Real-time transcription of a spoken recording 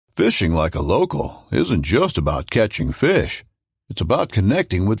Fishing like a local isn't just about catching fish. It's about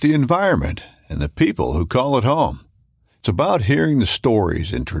connecting with the environment and the people who call it home. It's about hearing the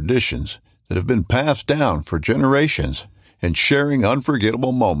stories and traditions that have been passed down for generations and sharing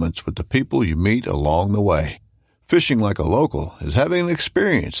unforgettable moments with the people you meet along the way. Fishing like a local is having an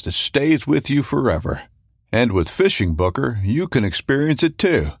experience that stays with you forever. And with Fishing Booker, you can experience it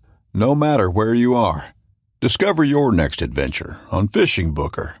too, no matter where you are. Discover your next adventure on Fishing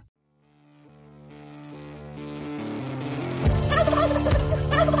Booker.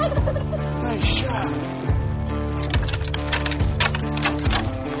 Nice shot.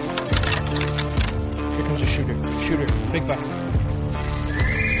 Here comes a shooter. Shooter. Big buck.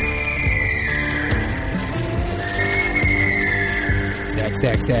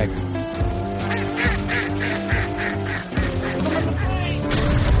 Stacked.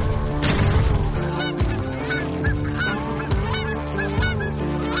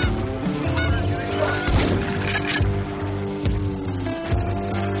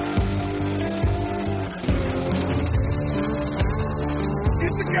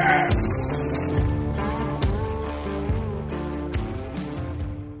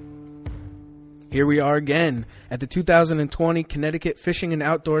 Here we are again at the 2020 Connecticut Fishing and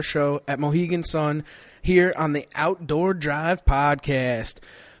Outdoor Show at Mohegan Sun here on the Outdoor Drive podcast.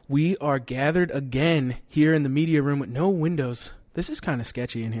 We are gathered again here in the media room with no windows. This is kind of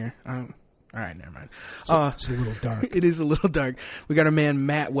sketchy in here. All right, never mind. It's a little dark. It is a little dark. We got our man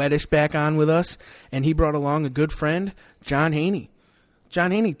Matt Weddish back on with us, and he brought along a good friend, Jon Haney.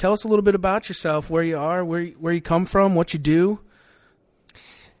 Jon Haney, tell us a little bit about yourself, where you are, where you come from, what you do.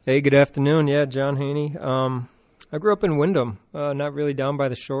 Hey, good afternoon. Yeah, Jon Haney. I grew up in Windham, not really down by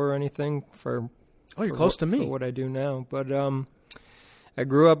the shore or anything for you're close to me. For what I do now. But I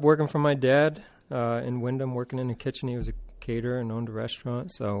grew up working for my dad in Windham, working in the kitchen. He was a caterer and owned a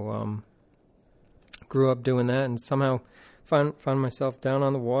restaurant. So grew up doing that and somehow found myself down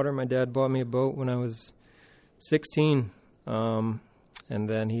on the water. My dad bought me a boat when I was 16, and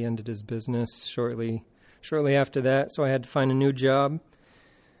then he ended his business shortly after that. So I had to find a new job.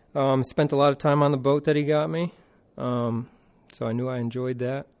 Spent a lot of time on the boat that he got me, so I knew I enjoyed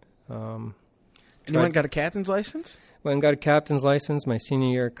that. And you went and got a captain's license? Went and got a captain's license my senior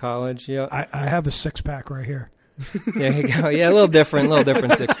year of college, yeah. I have a six-pack right here. There you go. Yeah, a little different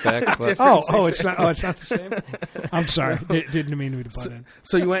six-pack. But. It's not the same? I'm sorry. Didn't mean to butt in.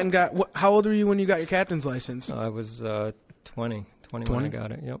 So you went and got, how old were you when you got your captain's license? I was 20 when I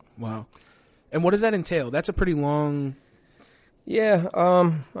got it, yep. Wow. And what does that entail? That's a pretty long... Yeah,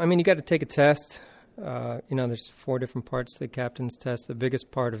 I mean, you got to take a test. There's 4 different parts to the captain's test. The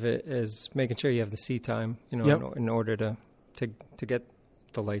biggest part of it is making sure you have the sea time, in order to get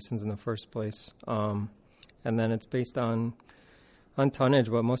the license in the first place. And then it's based on tonnage,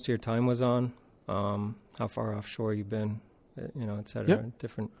 what most of your time was on, how far offshore you've been, et cetera,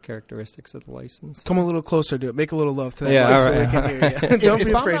 different characteristics of the license. Come a little closer to it. Make a little love to that. Yeah, all so right. we can hear you. Don't be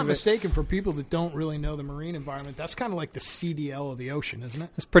if afraid I'm not of mistaken, for people that don't really know the marine environment, that's kind of like the CDL of the ocean, isn't it?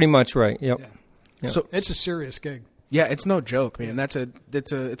 That's pretty much right. Yep. Yeah. Yep. So it's a serious gig. Yeah, it's no joke, man. It's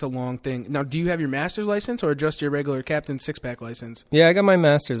a long thing. Now, do you have your master's license or just your regular captain's six-pack license? Yeah, I got my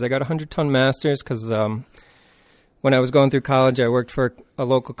master's. I got a 100-ton master's because when I was going through college, I worked for a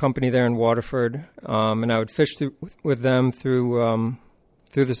local company there in Waterford, and I would fish with them through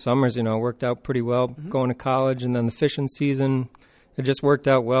the summers. It worked out pretty well going to college, and then the fishing season, it just worked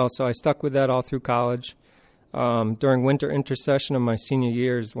out well. So I stuck with that all through college. During winter intersession of my senior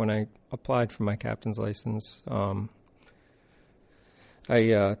years, when I applied for my captain's license,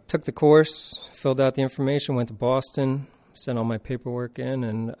 I took the course, filled out the information, went to Boston, sent all my paperwork in,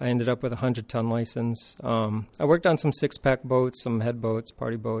 and I ended up with a 100-ton license. I worked on some six-pack boats, some head boats,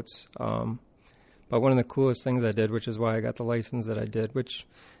 party boats. But one of the coolest things I did, which is why I got the license that I did, which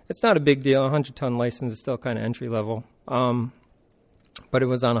it's not a big deal. A 100-ton license is still kind of entry level. But it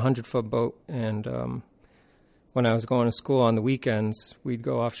was on a 100-foot boat, and when I was going to school on the weekends, we'd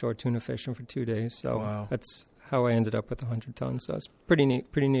go offshore tuna fishing for 2 days. So That's how I ended up with 100 tons. So it's pretty neat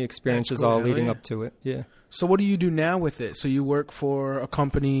experiences cool, all leading up to it. Yeah. So what do you do now with it? So you work for a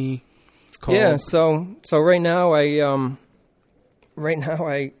company called... Yeah, so right now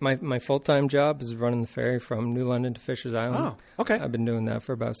my full-time job is running the ferry from New London to Fisher's Island. Oh, okay. I've been doing that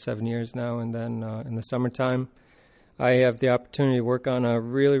for about 7 years now, and then in the summertime, I have the opportunity to work on a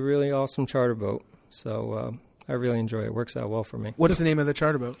really, really awesome charter boat. So I really enjoy it. It works out well for me. What is the name of the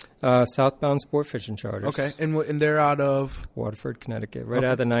charter boat? Southbound Sport Fishing Charters. Okay, and they're out of? Waterford, Connecticut, right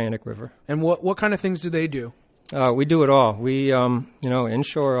out of the Niantic River. And what kind of things do they do? We do it all. We,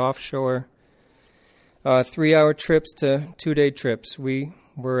 inshore, offshore, 3-hour trips to 2-day trips. We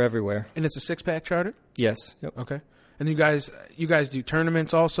we're everywhere. And it's a 6-pack charter? Yes. Yep. Okay. And you guys do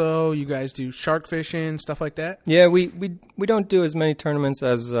tournaments also? You guys do shark fishing, stuff like that? Yeah, we don't do as many tournaments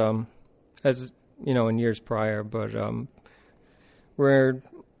as in years prior, but we're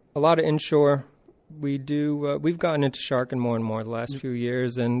a lot of inshore. We've gotten into sharking more and more the last few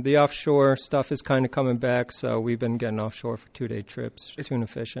years, and the offshore stuff is kind of coming back, so we've been getting offshore for 2-day trips, tuna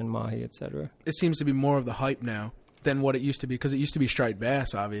fishing, mahi, etc. It seems to be more of the hype now than what it used to be, because it used to be striped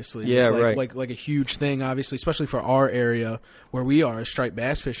bass, obviously. Yeah, it's right. Like a huge thing, obviously, especially for our area where we are, striped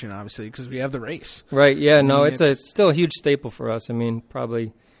bass fishing, obviously, because we have the race. Right, yeah, no, it's still a huge staple for us. I mean,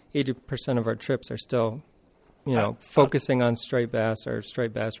 probably 80% of our trips are still, focusing on striped bass or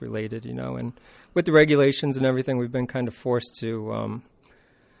striped bass related, and with the regulations and everything, we've been kind of forced to,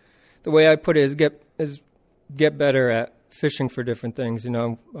 the way I put it is get better at fishing for different things,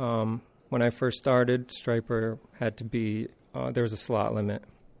 When I first started, striper had to be, there was a slot limit.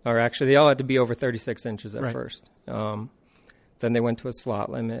 Or actually, they all had to be over 36 inches at first. Then they went to a slot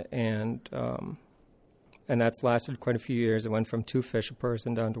limit, and that's lasted quite a few years. It went from 2 fish a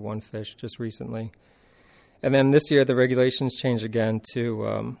person down to 1 fish just recently. And then this year, the regulations changed again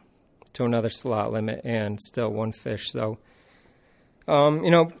to another slot limit and still 1 fish. So,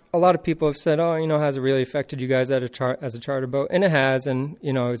 a lot of people have said, has it really affected you guys as a charter boat? And it has, and,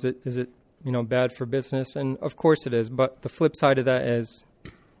 is it bad for business? And of course it is. But the flip side of that is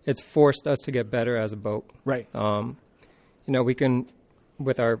it's forced us to get better as a boat. Right. We can,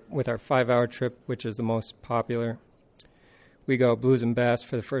 with our 5-hour trip, which is the most popular, we go blues and bass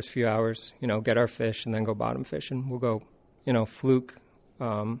for the first few hours, get our fish and then go bottom fishing. We'll go, fluke,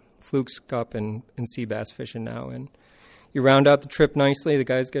 scup and sea bass fishing now. And you round out the trip nicely. The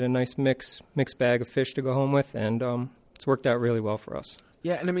guys get a nice mixed bag of fish to go home with, and it's worked out really well for us.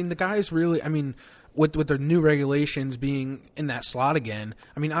 Yeah, and the guys really, with their new regulations being in that slot again,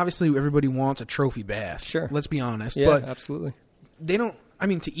 obviously everybody wants a trophy bass. Sure. Let's be honest. Yeah, but absolutely. They don't,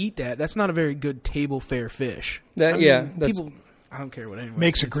 to eat that's not a very good table fare fish. People, I don't care what anyone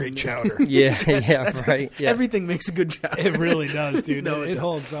makes a great chowder. Right. Yeah. Everything makes a good chowder. It really does, dude. No, it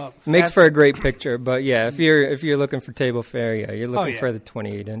holds up. Makes for a great picture, but yeah, if you're looking for table fare, you're looking for the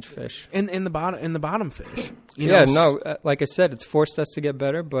 28-inch fish. And the bottom fish. Like I said, it's forced us to get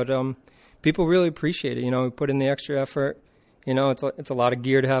better, but people really appreciate it. We put in the extra effort. It's a lot of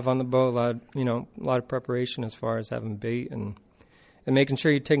gear to have on the boat, a lot of preparation as far as having bait and making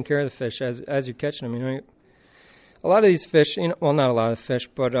sure you're taking care of the fish as you're catching them. A lot of these fish, well, not a lot of fish,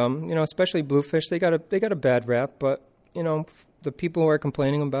 but especially bluefish, they got a bad rap. But the people who are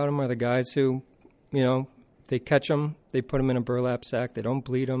complaining about them are the guys who, they catch them, they put them in a burlap sack, they don't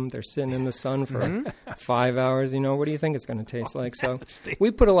bleed them, they're sitting in the sun for 5 hours. What do you think it's going to taste like? So we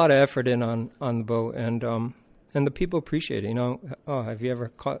put a lot of effort in on the boat, and the people appreciate it. Have you ever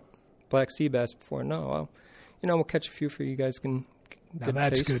caught black sea bass before? No, well, we'll catch a few for you guys can. Now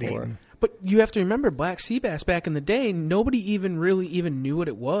that's good eating. But you have to remember, black sea bass back in the day, nobody even knew what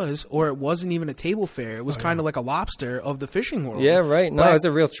it was, or it wasn't even a table fare. It was kind of like a lobster of the fishing world. Yeah, right. No, it was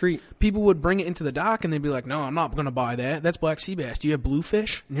a real treat. People would bring it into the dock, and they'd be like, no, I'm not going to buy that. That's black sea bass. Do you have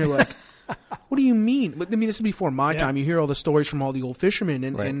bluefish? And you're like, what do you mean? But, this is before my time. You hear all the stories from all the old fishermen,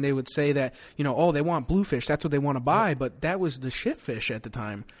 and they would say that, they want bluefish. That's what they want to buy. But that was the shitfish at the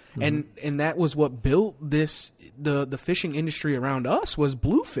time. Mm-hmm. And that was what built the fishing industry around us was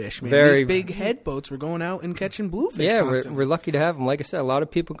bluefish. Man. These big head boats were going out and catching bluefish. Yeah, we're lucky to have them. Like I said, a lot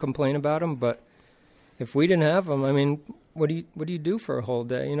of people complain about them, but if we didn't have them, what do you do for a whole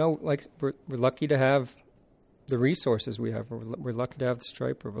day? We're lucky to have the resources we have. We're lucky to have the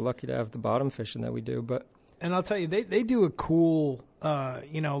striper. We're lucky to have the bottom fishing that we do. And I'll tell you, they do a cool. A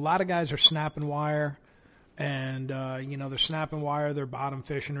lot of guys are snapping wire. And, they're snapping wire, they're bottom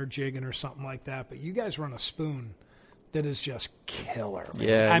fishing or jigging or something like that. But you guys run a spoon that is just killer.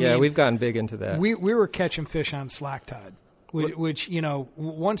 Man. Yeah, we've gotten big into that. We were catching fish on slack tide, which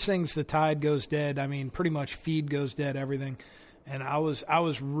once the tide goes dead, pretty much feed goes dead, everything. And I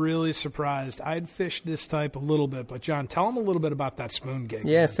was really surprised. I'd fished this type a little bit. But, John, tell them a little bit about that spoon gig.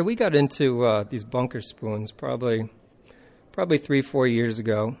 Yeah, man. So we got into these bunker spoons probably 3-4 years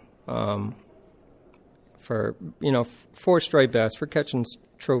ago. For striped bass, for catching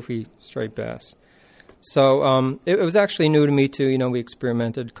trophy striped bass. So it was actually new to me, too. We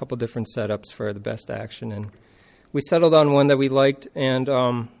experimented a couple different setups for the best action, and we settled on one that we liked. And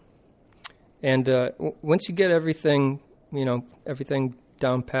once you get everything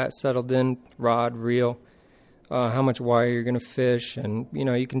down pat, settled in, rod, reel, how much wire you're going to fish, and,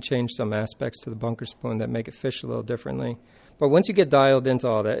 you can change some aspects to the bunker spoon that make it fish a little differently. But once you get dialed into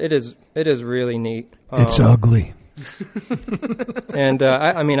all that, it is really neat. It's ugly. And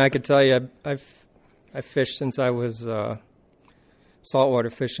I mean, I could tell you, I've fished since I was saltwater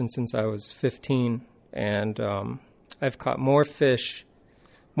fishing since I was 15, and I've caught more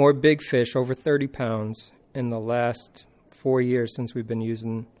big fish, over 30 pounds, in the last 4 years since we've been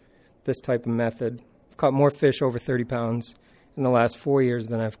using this type of method. I've caught more fish over 30 pounds in the last 4 years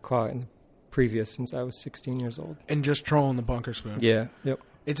than I've caught in the previous since I was 16 years old. And just trolling the bunker spoon. Yeah, yep.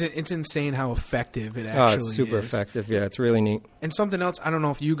 It's insane how effective it actually is. It's super effective. Yeah, it's really neat. And something else, I don't know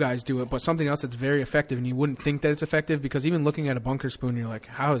if you guys do it, but something else that's very effective, and you wouldn't think that it's effective, because even looking at a bunker spoon, you're like,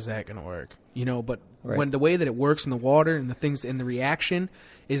 how is that going to work? You know, but when the way that it works in the water and the things and the reaction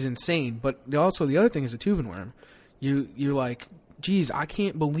is insane. But also the other thing is a tubing worm. You're like, geez, I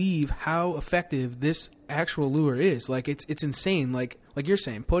can't believe how effective this actual lure is. Like, it's insane. Like you're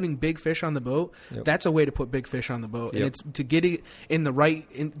saying, putting big fish on the boat, that's a way to put big fish on the boat. And it's to get it in the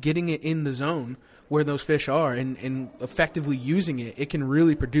getting it in the zone where those fish are and effectively using it, it can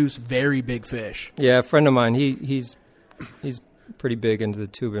really produce very big fish. Yeah, a friend of mine, he's pretty big into the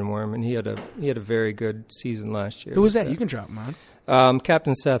tubing worm, and he had a very good season last year. Who was that? You can drop him on.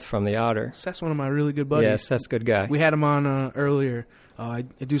 Captain Seth from the Otter. Seth's one of my really good buddies. Yeah, Seth's a good guy. We had him on earlier. I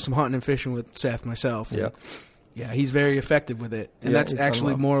do some hunting and fishing with Seth myself. Yeah. Yeah, he's very effective with it. And that's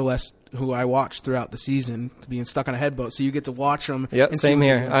actually more or less who I watched throughout the season, being stuck on a headboat. So you get to watch them. Yeah, same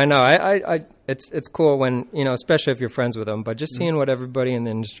here. I know. It's cool when, especially if you're friends with them, but just seeing what everybody in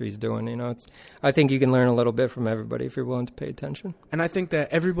the industry is doing, I think you can learn a little bit from everybody if you're willing to pay attention. And I think that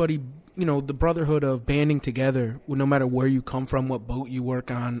everybody, the brotherhood of banding together, no matter where you come from, what boat you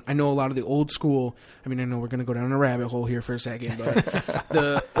work on. I know a lot of the old school, I know we're going to go down a rabbit hole here for a second, but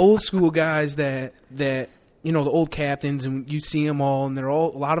the old school guys that the old captains, and you see them all, and a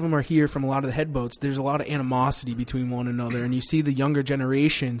lot of them are here from a lot of the headboats. There's a lot of animosity between one another, and you see the younger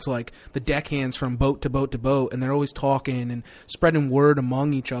generations, like the deckhands from boat to boat to boat, and they're always talking and spreading word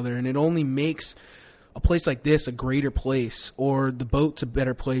among each other, and it only makes a place like this a greater place, or the boat's a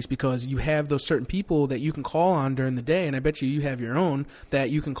better place, because you have those certain people that you can call on during the day, and I bet you have your own that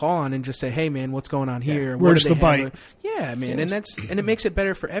you can call on and just say, hey man, what's going on here? Where's the bite? Yeah, man, and it makes it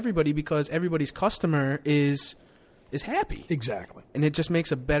better for everybody, because everybody's customer is happy. Exactly. And it just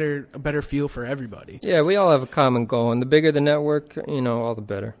makes a better feel for everybody. Yeah, we all have a common goal, and the bigger the network, all the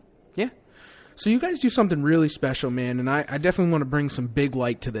better. Yeah. So you guys do something really special, man, and I definitely want to bring some big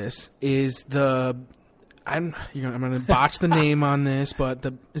light to this. I'm going to botch the name on this, but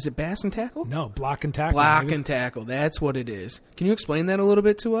is it bass and tackle? No, block and tackle. Block and tackle. That's what it is. Can you explain that a little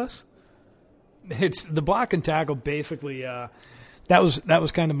bit to us? It's the block and tackle. Basically, that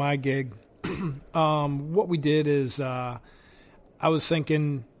was kind of my gig. What we did is, I was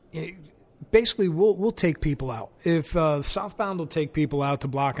thinking, basically, we'll take people out. If Southbound will take people out to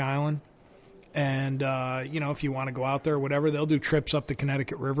Block Island. And, if you want to go out there or whatever, they'll do trips up the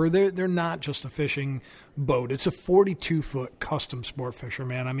Connecticut River. They're not just a fishing boat. It's a 42-foot custom sport fisher,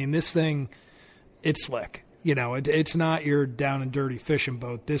 man. This thing, it's slick. It's not your down and dirty fishing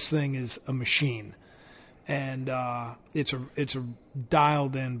boat. This thing is a machine. And it's a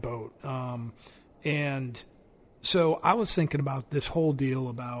dialed-in boat. And so I was thinking about this whole deal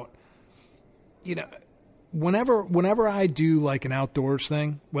about, Whenever I do like an outdoors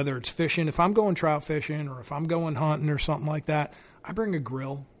thing, whether it's fishing, if I'm going trout fishing or if I'm going hunting or something like that, I bring a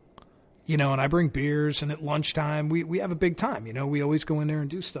grill, and I bring beers, and at lunchtime we have a big time, we always go in there and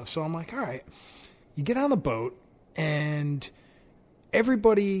do stuff. So I'm like, all right, you get on the boat and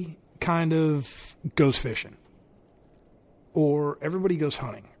everybody kind of goes fishing or everybody goes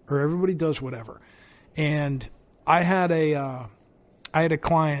hunting or everybody does whatever. And I had a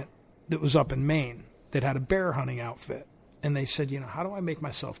client that was up in Maine that had a bear hunting outfit. And they said, how do I make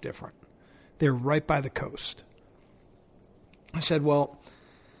myself different? They're right by the coast. I said,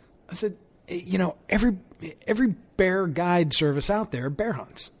 every bear guide service out there bear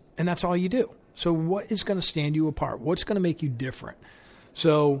hunts. And that's all you do. So what is going to stand you apart? What's going to make you different?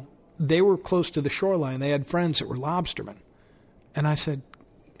 So they were close to the shoreline. They had friends that were lobstermen. And I said,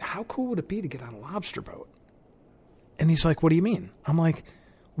 how cool would it be to get on a lobster boat? And he's like, what do you mean? I'm like,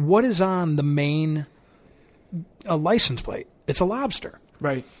 what is on the main license plate? It's a lobster.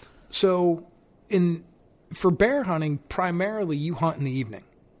 Right. So for bear hunting, primarily you hunt in the evening.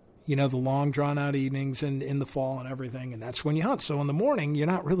 The long drawn-out evenings and in the fall and everything, and that's when you hunt. So in the morning, you're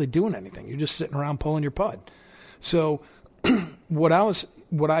not really doing anything. You're just sitting around pulling your pud. So what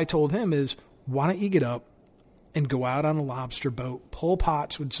I told him is, why don't you get up and go out on a lobster boat, pull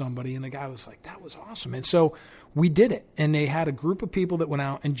pots with somebody? And the guy was like, that was awesome. And so we did it, and they had a group of people that went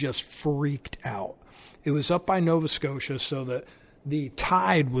out and just freaked out. It was up by Nova Scotia, so that the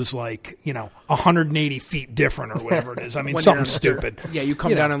tide was like, 180 feet different or whatever it is. I mean, something stupid. Yeah, you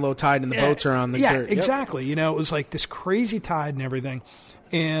come down in low tide and the boats are on the dirt. Yeah, exactly. It was like this crazy tide and everything.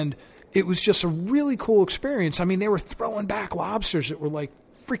 And it was just a really cool experience. I mean, they were throwing back lobsters that were like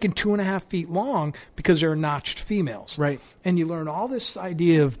freaking 2.5 feet long because they're notched females. Right. And you learn all this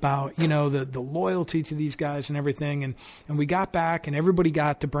idea about, the loyalty to these guys and everything. And we got back and everybody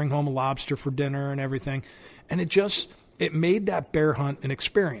got to bring home a lobster for dinner and everything. And it made that bear hunt an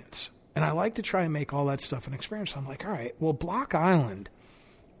experience. And I like to try and make all that stuff an experience. So I'm like, all right, well, Block Island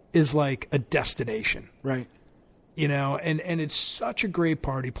is like a destination. Right. And it's such a great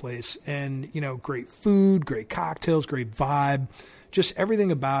party place and, great food, great cocktails, great vibe. Just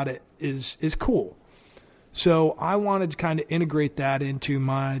everything about it is cool. So I wanted to kind of integrate that into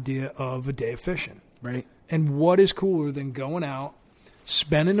my idea of a day of fishing. Right. And what is cooler than going out,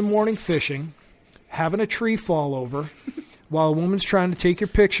 spending the morning fishing, having a tree fall over while a woman's trying to take your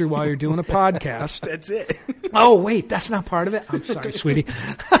picture while you're doing a podcast. That's it. Oh, wait, that's not part of it? I'm sorry, sweetie.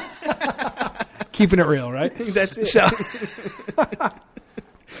 Keeping it real, right? That's it.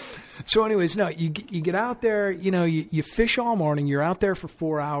 So anyways, no, you get out there, you fish all morning. You're out there for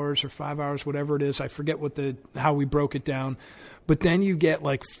 4 hours or 5 hours, whatever it is. I forget how we broke it down. But then you get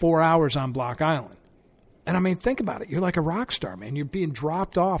like 4 hours on Block Island. And I mean, think about it. You're like a rock star, man. You're being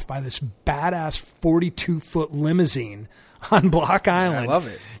dropped off by this badass 42-foot limousine on Block Island. I love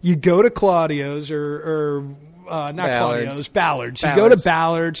it. You go to Claudio's or not Ballards. Claudio's, Ballards. You go to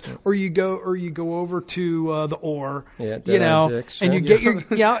Ballards, or you go over to the Ore. Yeah, and you get your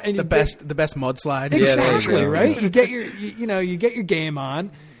and the best mudslide. Exactly, right. You get you get your game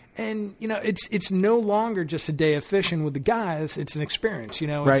on. And, it's no longer just a day of fishing with the guys. It's an experience,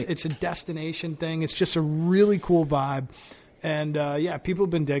 Right. It's a destination thing. It's just a really cool vibe. And, people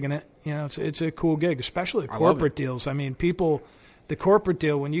have been digging it. It's a cool gig, especially the corporate deals. I mean, the corporate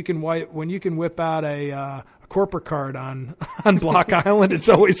deal, when you can whip out a corporate card on Block Island, it's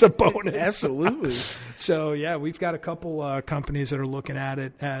always a bonus. Absolutely. So, yeah, we've got a couple companies that are looking at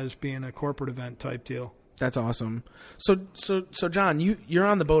it as being a corporate event type deal. That's awesome. So John, you're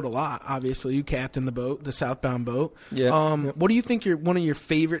on the boat a lot. Obviously, you captain the boat, the southbound boat. Yeah. What do you think one of your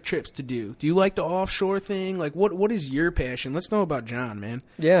favorite trips to do? Do you like the offshore thing? Like, what is your passion? Let's know about John, man.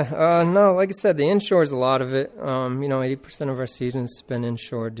 Yeah. No, like I said, the inshore is a lot of it. 80% of our season's spent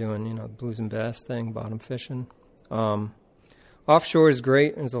inshore doing, the blues and bass thing, bottom fishing. Offshore is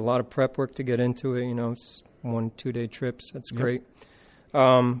great. There's a lot of prep work to get into it. It's 1-2 day trips. That's great.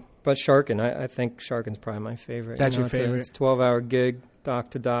 But sharking, I think sharking's probably my favorite. That's your favorite. It's a 12-hour gig, dock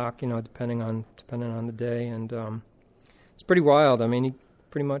to dock, depending on the day, and it's pretty wild. I mean, you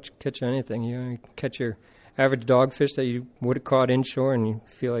pretty much catch anything. You catch your average dogfish that you would have caught inshore, and you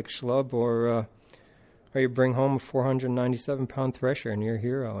feel like schlub, or you bring home a 497-pound thresher, and you're a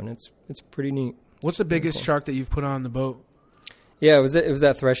hero, and it's pretty neat. What's the biggest shark that you've put on the boat? Yeah, it was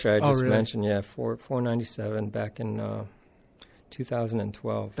that thresher I just really? mentioned. Yeah, 497 back in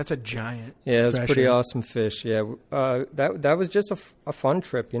 2012. That's a giant. Yeah, it was a thresher. pretty awesome fish. Yeah, that was just a fun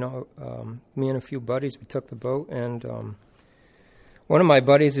trip. Me and a few buddies, we took the boat, and one of my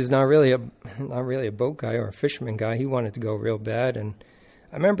buddies who's not really a boat guy or a fisherman guy, he wanted to go real bad, and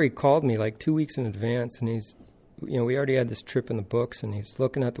I remember he called me like 2 weeks in advance, and he's, we already had this trip in the books, and he was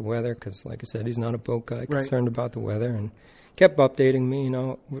looking at the weather because, like I said, he's not a boat guy, concerned about the weather, and kept updating me,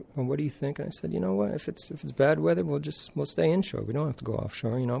 what do you think? And I said, you know what, if it's bad weather, we'll stay inshore. We don't have to go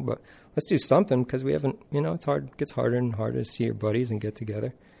offshore, but let's do something because we haven't, it's hard, it gets harder and harder to see your buddies and get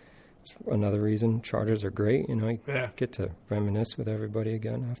together. It's another reason charters are great, you get to reminisce with everybody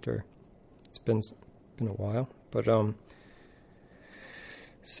again after it's been a while. But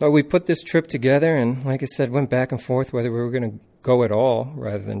so we put this trip together, and like I said, went back and forth whether we were going to go at all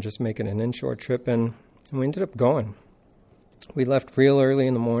rather than just making an inshore trip, and we ended up going. We left real early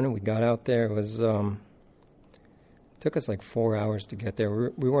in the morning. We got out there. It was took us like 4 hours to get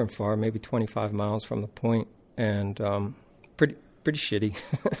there. We weren't far, maybe 25 miles from the point, and pretty shitty.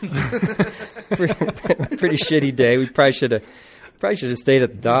 pretty shitty day. We probably should have stayed at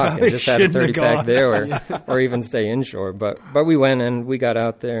the dock and just had a 30-pack there, or even stay inshore. But we went, and we got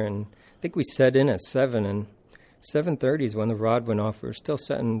out there, and I think we set in at 7, and 7:30 is when the rod went off. We were still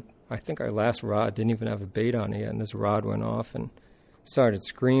setting. I think our last rod didn't even have a bait on it yet, and this rod went off and started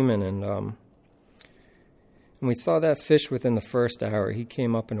screaming, and we saw that fish within the first hour. He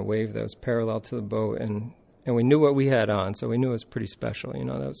came up in a wave that was parallel to the boat, and we knew what we had on, so we knew it was pretty special.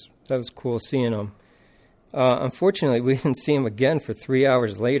 That was cool seeing him. Unfortunately, we didn't see him again for 3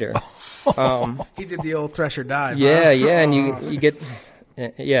 hours later. He did the old thresher dive. Yeah, and you get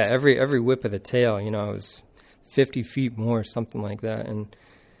every whip of the tail. It was 50 feet more, something like that. And,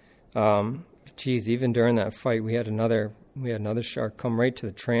 even during that fight, we had another shark come right to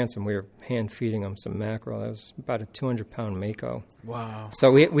the trance, and we were hand feeding him some mackerel. That was about a 200-pound mako. Wow.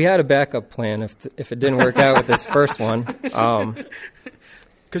 So we had a backup plan if it didn't work out with this first one.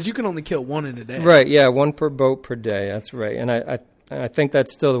 Because you can only kill one in a day. Right, yeah, one per boat per day. That's right. And I think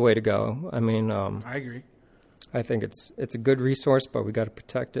that's still the way to go. I mean, I agree. I think it's a good resource, but we got to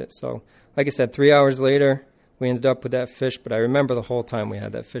protect it. So, like I said, 3 hours later, we ended up with that fish. But I remember the whole time we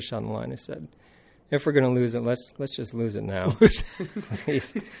had that fish on the line. I said, if we're going to lose it, let's just lose it now.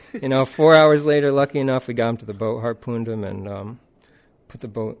 Please. 4 hours later, lucky enough, we got him to the boat, harpooned him, and put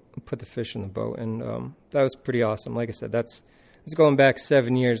the fish in the boat, and that was pretty awesome. Like I said, it's going back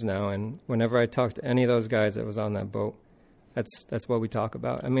 7 years now, and whenever I talk to any of those guys that was on that boat, that's what we talk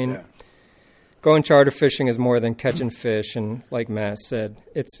about. I mean, going charter fishing is more than catching fish, and like Matt said,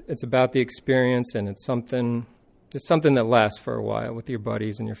 it's about the experience, and it's something that lasts for a while with your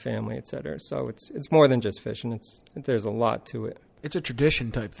buddies and your family, et cetera. So it's more than just fishing. There's a lot to it. It's a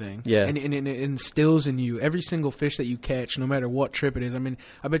tradition type thing. Yeah. And it instills in you every single fish that you catch, no matter what trip it is. I mean,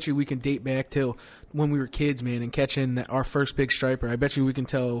 I bet you we can date back till when we were kids, man, and catching our first big striper. I bet you we can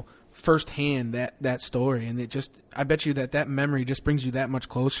tell firsthand that story. And I bet you that memory just brings you that much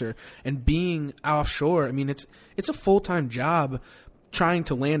closer. And being offshore, I mean, it's a full-time job trying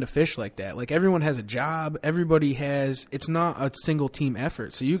to land a fish like that. Like, everyone has a job. It's not a single team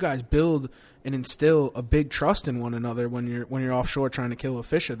effort. So you guys build and instill a big trust in one another when you're offshore trying to kill a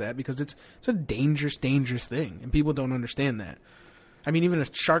fish of that, because it's a dangerous thing, and people don't understand that. I mean, even a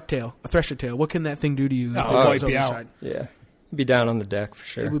shark tail, a thresher tail, what can that thing do to you? Wipe you out. Yeah, be down on the deck for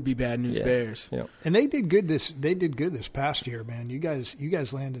sure. It would be bad news bears. Yeah. And they did good this past year, man. You guys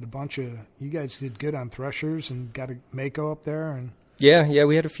landed you guys did good on threshers and got a mako up there, and Yeah,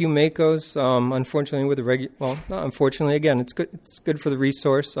 we had a few makos. Unfortunately, with the not unfortunately, again, it's good. It's good for the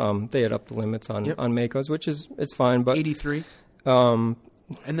resource. They had upped the limits on makos, which it's fine. But 83. And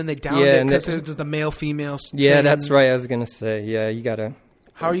then they downed it because there's the male female. Yeah, that's right. I was gonna say. Yeah, you gotta.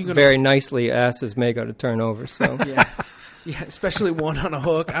 How are you gonna very nicely ask his mako to turn over? So Yeah, especially one on a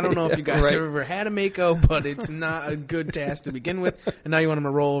hook. I don't know if you guys have ever had a mako, but it's not a good task to begin with. And now you want him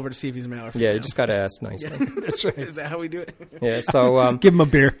to roll over to see if he's male or female. Yeah, you just got to ask nicely. Yeah, that's right. Is that how we do it? Yeah, so... give him a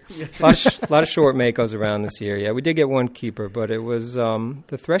beer. A lot of short makos around this year. Yeah, we did get one keeper, but it was...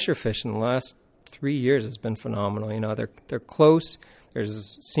 the thresher fish in the last 3 years has been phenomenal. You know, they're close. There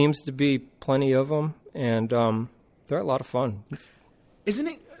seems to be plenty of them, and they're a lot of fun. Isn't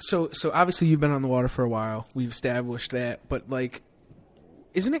it... So obviously you've been on the water for a while. We've established that. But, like,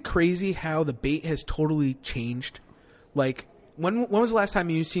 isn't it crazy how the bait has totally changed? Like, when was the last time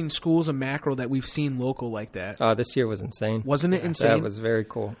you've seen schools of mackerel that we've seen local like that? This year was insane. Wasn't it insane? That was very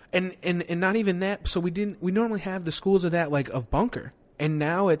cool. And not even that. So we normally have the schools of that, like, of bunker. And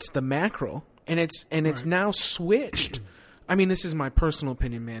now it's the mackerel. And it's now switched. I mean, this is my personal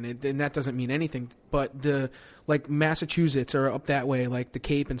opinion, man, and that doesn't mean anything. But like Massachusetts or up that way, like the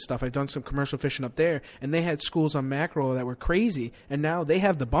Cape and stuff, I've done some commercial fishing up there, and they had schools on mackerel that were crazy, and now they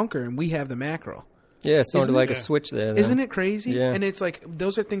have the bunker and we have the mackerel. Yeah, it's sort of like a switch there. Isn't it crazy? Yeah. And it's like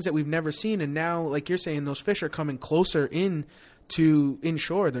those are things that we've never seen, and now, like you're saying, those fish are coming closer in to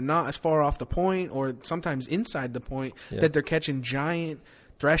inshore. They're not as far off the point, or sometimes inside the point, that they're catching giant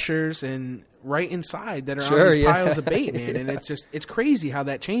threshers and right inside that are on these piles of bait, man. And it's crazy how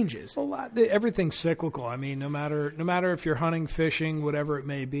that changes. Everything's cyclical. I mean, no matter if you're hunting, fishing, whatever it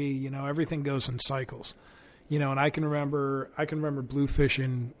may be, you know, everything goes in cycles. You know, and I can remember blue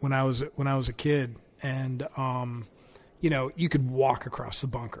fishing when I was a kid, and you know, you could walk across the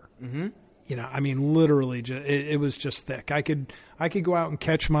bunker. Mm-hmm. You know, I mean, literally, it was just thick. I could go out and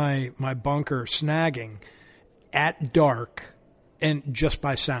catch my bunker snagging at dark, and just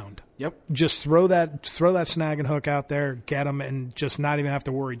by sound. Yep. Just throw that snag and hook out there, get them, and just not even have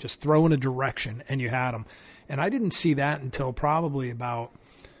to worry. Just throw in a direction, and you had them. And I didn't see that until probably about,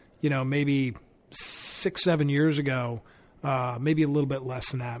 you know, maybe 6-7 years ago, maybe a little bit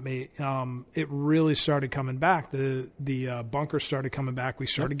less than that. It really started coming back. The bunker started coming back. We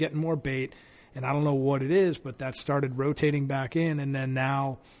started getting more bait, and I don't know what it is, but that started rotating back in, and then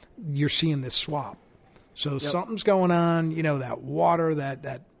now you're seeing this swap. So something's going on, you know, that water,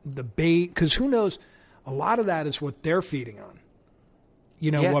 that the bait, because who knows, a lot of that is what they're feeding on.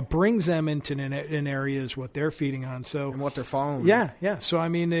 You know, what brings them into an area is what they're feeding on. So, and what they're following. Yeah. So, I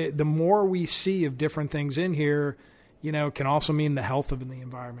mean, the more we see of different things in here, you know, can also mean the health of the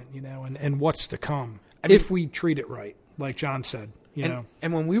environment, you know, and what's to come if we treat it right, like John said, you know.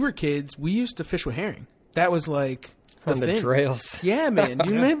 And when we were kids, we used to fish with herring. That was like... On the trails. Yeah, man.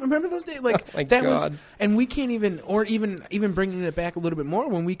 Do you remember those days? Like oh my that God. was, and we can't even bringing it back a little bit more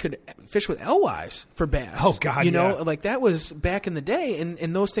when we could fish with Elwise for bass. Oh God, you know, like that was back in the day,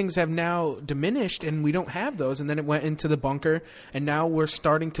 and those things have now diminished, and we don't have those. And then it went into the bunker, and now we're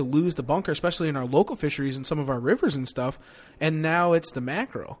starting to lose the bunker, especially in our local fisheries and some of our rivers and stuff. And now it's the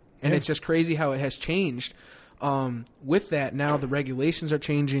mackerel, and it's just crazy how it has changed. With that, now the regulations are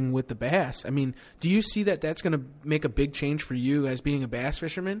changing with the bass. I mean, do you see that that's going to make a big change for you as being a bass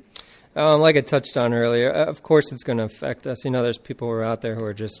fisherman? Like I touched on earlier, of course it's going to affect us. You know, there's people who are out there who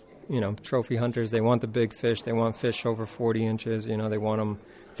are just, you know, trophy hunters. They want the big fish. They want fish over 40 inches. You know, they want them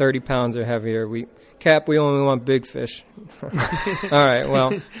 30 pounds or heavier. We only want big fish. All right,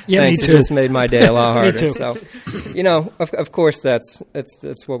 well, yeah, thanks. Me too. It just made my day a lot harder. Me too. So, you know, of course that's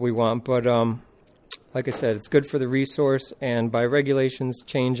what we want. But like I said, it's good for the resource, and by regulations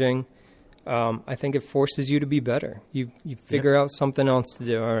changing, I think it forces you to be better. You figure out something else to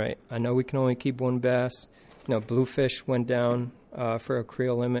do. All right, I know we can only keep one bass. You know, bluefish went down for a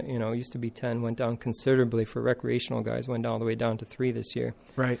creel limit. You know, it used to be 10, went down considerably for recreational guys, went all the way down to 3 this year.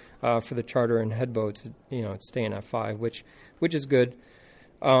 Right. For the charter and head boats, you know, it's staying at 5, which is good.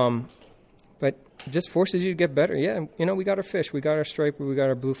 But it just forces you to get better. Yeah, you know, we got our fish. We got our striper. We got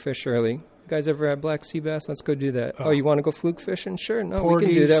our bluefish early. You guys ever had black sea bass? Let's go do that. Oh, you want to go fluke fishing? Sure. No, we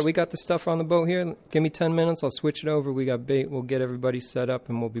can do that. We got the stuff on the boat here. Give me 10 minutes. I'll switch it over. We got bait. We'll get everybody set up,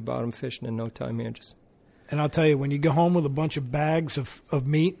 and we'll be bottom fishing in no time here. And I'll tell you, when you go home with a bunch of bags of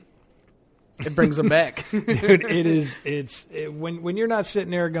meat, it brings them back. Dude, when you're not sitting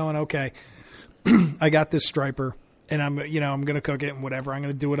there going, okay, I got this striper, and I'm going to cook it and whatever. I'm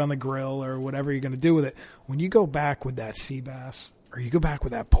going to do it on the grill or whatever you're going to do with it. When you go back with that sea bass or you go back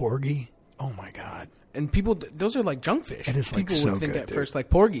with that porgy, oh my God. And people, those are like junk fish. It is like people so would think good, at dude. first like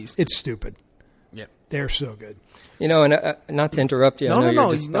porgies. It's stupid. Yeah. They're so good. You know, and not to interrupt you, I know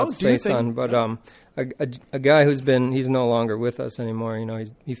you're just about to say something, but a guy he's no longer with us anymore. You know,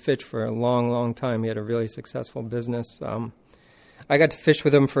 he fished for a long, long time. He had a really successful business. I got to fish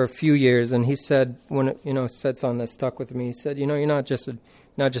with him for a few years, and he said, said something that stuck with me. He said, you know, you're not just a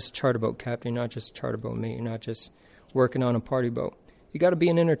charter boat captain. You're not just a charter boat mate. You're not just working on a party boat. You got to be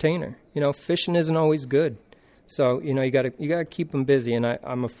an entertainer. You know, fishing isn't always good. So, you know, you got to keep them busy, and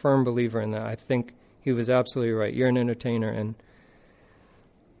I'm a firm believer in that. I think he was absolutely right. You're an entertainer, and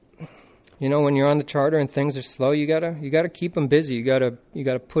you know, when you're on the charter and things are slow, you gotta keep them busy. You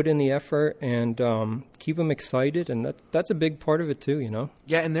gotta put in the effort and keep them excited, and that's a big part of it too. You know.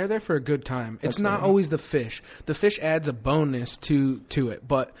 Yeah, and they're there for a good time. It's not always the fish. The fish adds a bonus to it,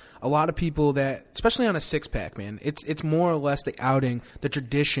 but a lot of people that, especially on a 6-pack, man, it's more or less the outing, the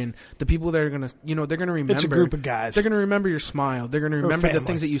tradition, the people that are gonna, you know, they're gonna remember. It's a group of guys. They're gonna remember your smile. They're gonna remember the family.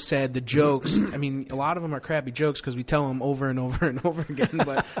 things that you said, the jokes. I mean, a lot of them are crappy jokes because we tell them over and over and over again,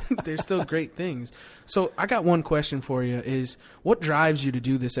 but they're still great things. So I got one question for you: is what drives you to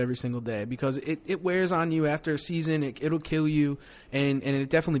do this every single day? Because it wears on you after a season. It'll kill you, and it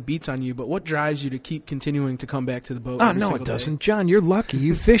definitely beats on you. But what drives you to keep continuing to come back to the boat? Oh, every no, single it doesn't. day? John, you're lucky.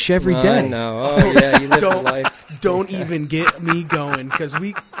 You fish every day. No. Oh, yeah, you live the life. Don't even get me going, because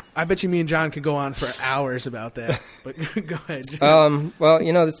I bet you me and John could go on for hours about that. But go ahead, John. Well,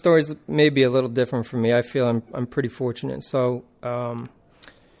 you know, the story's maybe a little different for me. I feel I'm pretty fortunate. So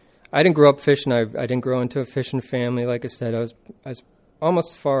I didn't grow up fishing. I didn't grow into a fishing family. Like I said, I was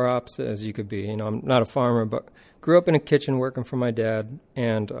almost far opposite as you could be. You know, I'm not a farmer, but grew up in a kitchen working for my dad,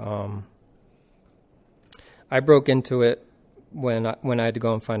 and I broke into it when I had to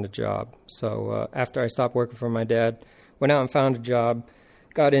go and find a job. So after I stopped working for my dad, went out and found a job,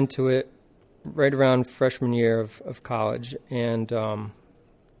 got into it right around freshman year of college, and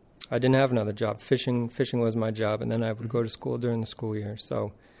I didn't have another job. Fishing was my job, and then I would go to school during the school year.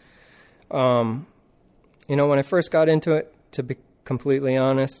 So, you know, when I first got into it, to be completely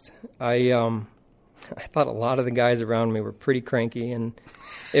honest, I thought a lot of the guys around me were pretty cranky, and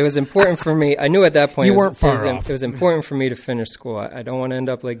it was important for me. I knew at that point you weren't far off. It was important for me to finish school. I don't want to end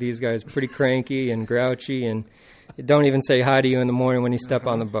up like these guys, pretty cranky and grouchy, and don't even say hi to you in the morning when you step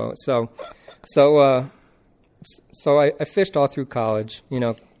on the boat. So I fished all through college. You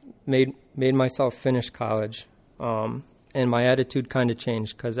know, made myself finish college, and my attitude kind of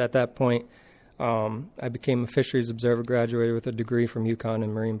changed, because at that point, I became a fisheries observer, graduated with a degree from UConn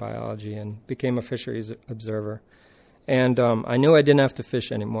in marine biology, and became a fisheries observer. And I knew I didn't have to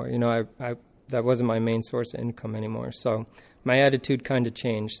fish anymore. You know, I that wasn't my main source of income anymore. So my attitude kind of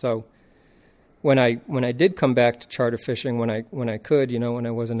changed. So when I did come back to charter fishing, when I could, you know, when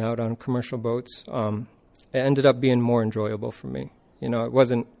I wasn't out on commercial boats, it ended up being more enjoyable for me. You know, it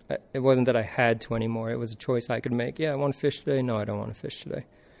wasn't that I had to anymore. It was a choice I could make. Yeah, I want to fish today. No, I don't want to fish today.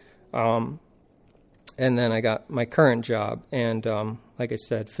 And then I got my current job, and like I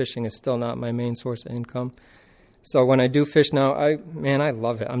said, fishing is still not my main source of income. So when I do fish now, I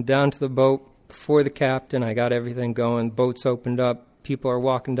love it. I'm down to the boat before the captain. I got everything going. Boats opened up. People are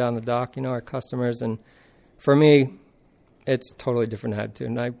walking down the dock, you know, our customers. And for me, it's a totally different attitude,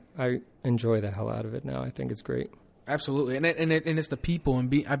 and I enjoy the hell out of it now. I think it's great. Absolutely, and it's the people,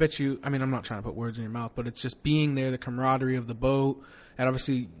 and I bet you. I mean, I'm not trying to put words in your mouth, but it's just being there, the camaraderie of the boat, and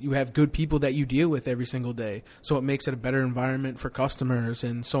obviously you have good people that you deal with every single day, so it makes it a better environment for customers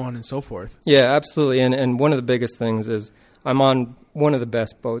and so on and so forth. Yeah, absolutely, and one of the biggest things is I'm on one of the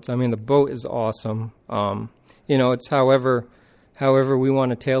best boats. I mean, the boat is awesome. You know, it's however we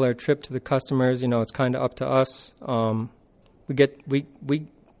want to tailor a trip to the customers. You know, it's kind of up to us. We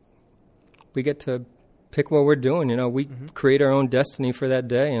get to pick what we're doing. You know, we create our own destiny for that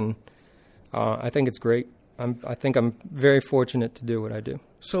day, and I think it's great. I think I'm very fortunate to do what I do.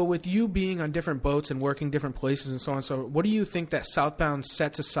 So with you being on different boats and working different places and so on, so what do you think that Southbound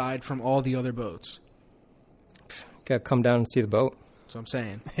sets aside from all the other boats? Got to come down and see the boat. That's what I'm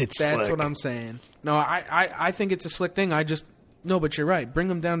saying. That's slick. What I'm saying. No, I think it's a slick thing. No, but you're right. Bring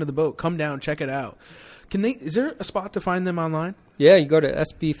them down to the boat. Come down, check it out. Is there a spot to find them online? Yeah, you go to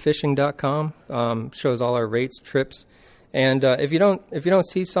sbfishing.com. Shows all our rates, trips, and if you don't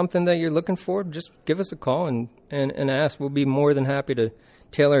see something that you're looking for, just give us a call and ask. We'll be more than happy to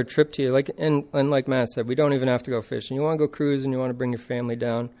tailor a trip to you. Like Matt said, we don't even have to go fishing. You want to go cruising, you want to bring your family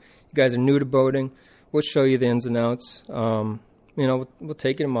down. You guys are new to boating. We'll show you the ins and outs. You know, we'll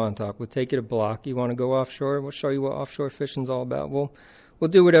take you to Montauk. We'll take you to Block. You want to go offshore? We'll show you what offshore fishing's all about. We'll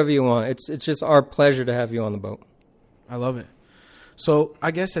do whatever you want. It's just our pleasure to have you on the boat. I love it. So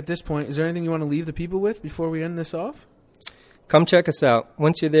I guess at this point, is there anything you want to leave the people with before we end this off? Come check us out.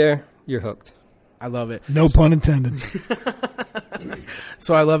 Once you're there, you're hooked. I love it. No pun intended.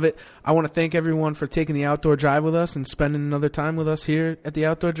 So I love it. I want to thank everyone for taking the outdoor drive with us and spending another time with us here at the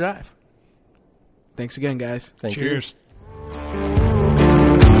Outdoor Drive. Thanks again, guys. Thank you. Cheers.